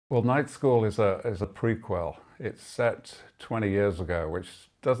Well, Night School is a prequel. It's set 20 years ago, which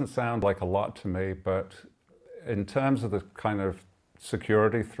doesn't sound like a lot to me, but in terms of the kind of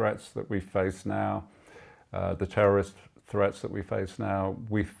security threats that we face now, the terrorist threats that we face now,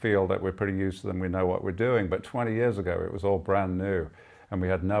 we feel that we're pretty used to them, we know what we're doing. But 20 years ago, it was all brand new, and we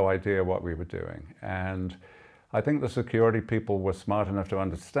had no idea what we were doing. And I think the security people were smart enough to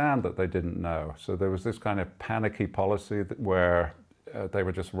understand that they didn't know. So there was this kind of panicky policy where they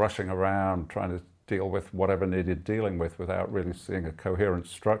were just rushing around trying to deal with whatever needed dealing with without really seeing a coherent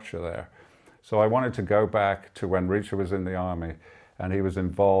structure there. So I wanted to go back to when Reacher was in the army, and he was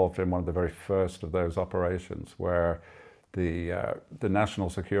involved in one of the very first of those operations where the national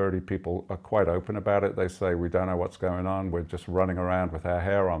security people are quite open about it. They say, we don't know what's going on, we're just running around with our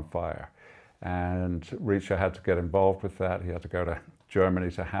hair on fire. And Reacher had to get involved with that. He had to go to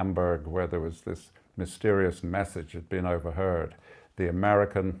Germany, to Hamburg, where there was this mysterious message had been overheard. The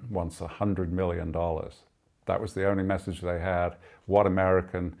American wants $100 million. That was the only message they had. What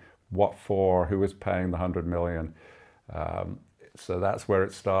American, what for, who was paying the $100 million? So that's where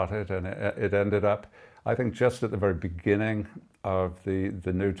it started, and it ended up, I think, just at the very beginning of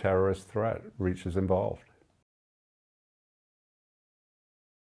the new terrorist threat. Reacher's involved.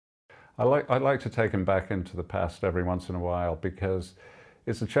 I like to take him back into the past every once in a while, because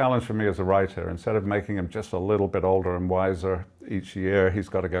it's a challenge for me as a writer. Instead of making him just a little bit older and wiser each year, he's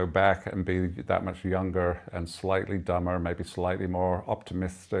got to go back and be that much younger and slightly dumber, maybe slightly more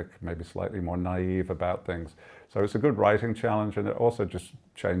optimistic, maybe slightly more naive about things. So it's a good writing challenge, and it also just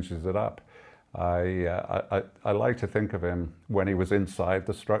changes it up. I like to think of him when he was inside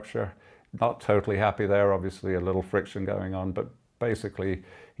the structure. Not totally happy there, obviously a little friction going on, but basically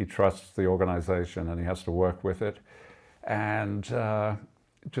he trusts the organization and he has to work with it. And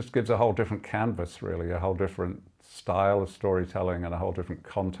it just gives a whole different canvas, really, a whole different style of storytelling and a whole different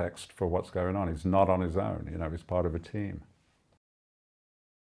context for what's going on. He's not on his own, you know, he's part of a team.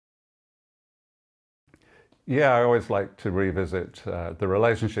 Yeah, I always like to revisit the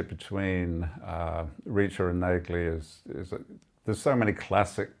relationship between Reacher and Nealey. There's so many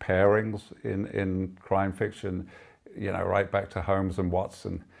classic pairings in crime fiction, you know, right back to Holmes and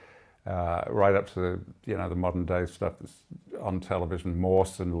Watson, right up to the modern day stuff that's on television,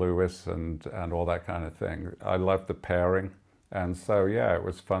 Morse and Lewis and all that kind of thing. I love the pairing, and so yeah, it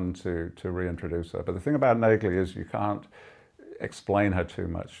was fun to reintroduce her. But the thing about Nealey is you can't explain her too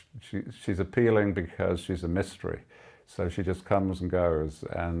much. She's appealing because she's a mystery, so she just comes and goes,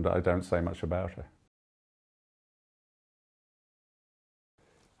 and I don't say much about her.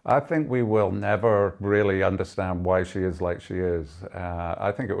 I think we will never really understand why she is like she is.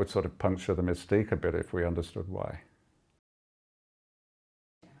 I think it would sort of puncture the mystique a bit if we understood why.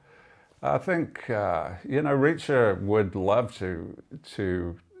 I think, Reacher would love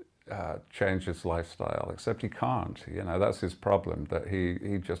to change his lifestyle, except he can't. You know, that's his problem, that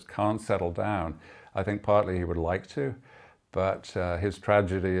he just can't settle down. I think partly he would like to, but his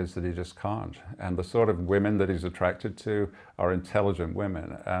tragedy is that he just can't. And the sort of women that he's attracted to are intelligent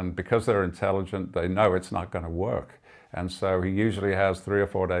women. And because they're intelligent, they know it's not going to work. And so he usually has 3 or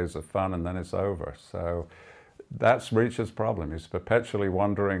 4 days of fun and then it's over. So that's Reacher's problem. He's perpetually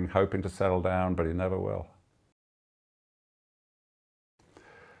wandering, hoping to settle down, but he never will.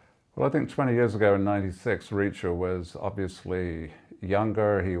 Well, I think 20 years ago in '96, Reacher was obviously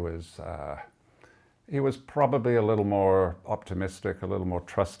younger. He was probably a little more optimistic, a little more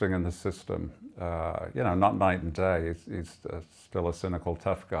trusting in the system. Not night and day. He's still a cynical,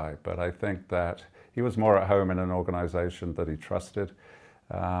 tough guy. But I think that he was more at home in an organization that he trusted.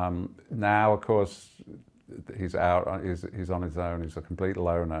 Now, of course, he's out. He's on his own. He's a complete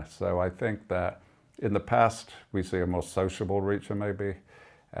loner. So I think that in the past, we see a more sociable Reacher, maybe,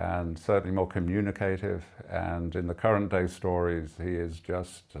 and certainly more communicative. And in the current day stories, he is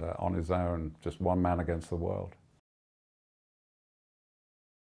just on his own, just one man against the world.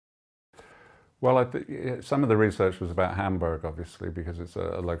 Well, some of the research was about Hamburg, obviously, because it's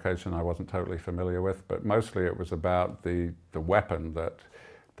a location I wasn't totally familiar with, but mostly it was about the weapon that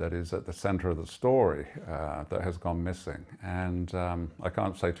is at the center of the story that has gone missing. And I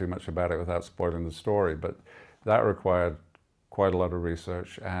can't say too much about it without spoiling the story, but that required quite a lot of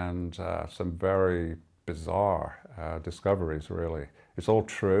research and some very bizarre discoveries, really. It's all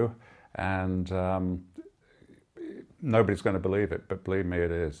true, and nobody's going to believe it, but believe me, it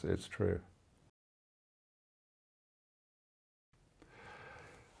is. It's true.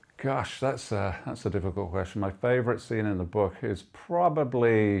 Gosh, that's a difficult question. My favorite scene in the book is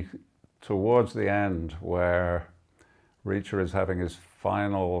probably towards the end, where Reacher is having his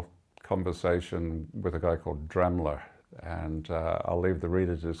final conversation with a guy called Dremler, And I'll leave the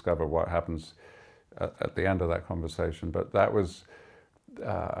reader to discover what happens at the end of that conversation. But that was,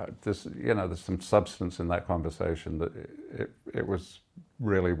 there's some substance in that conversation that it was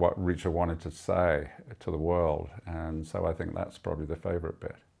really what Reacher wanted to say to the world. And so I think that's probably the favorite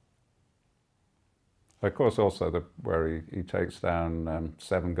bit. Of course, also where he takes down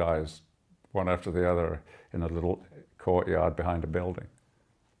 7 guys, one after the other, in a little courtyard behind a building.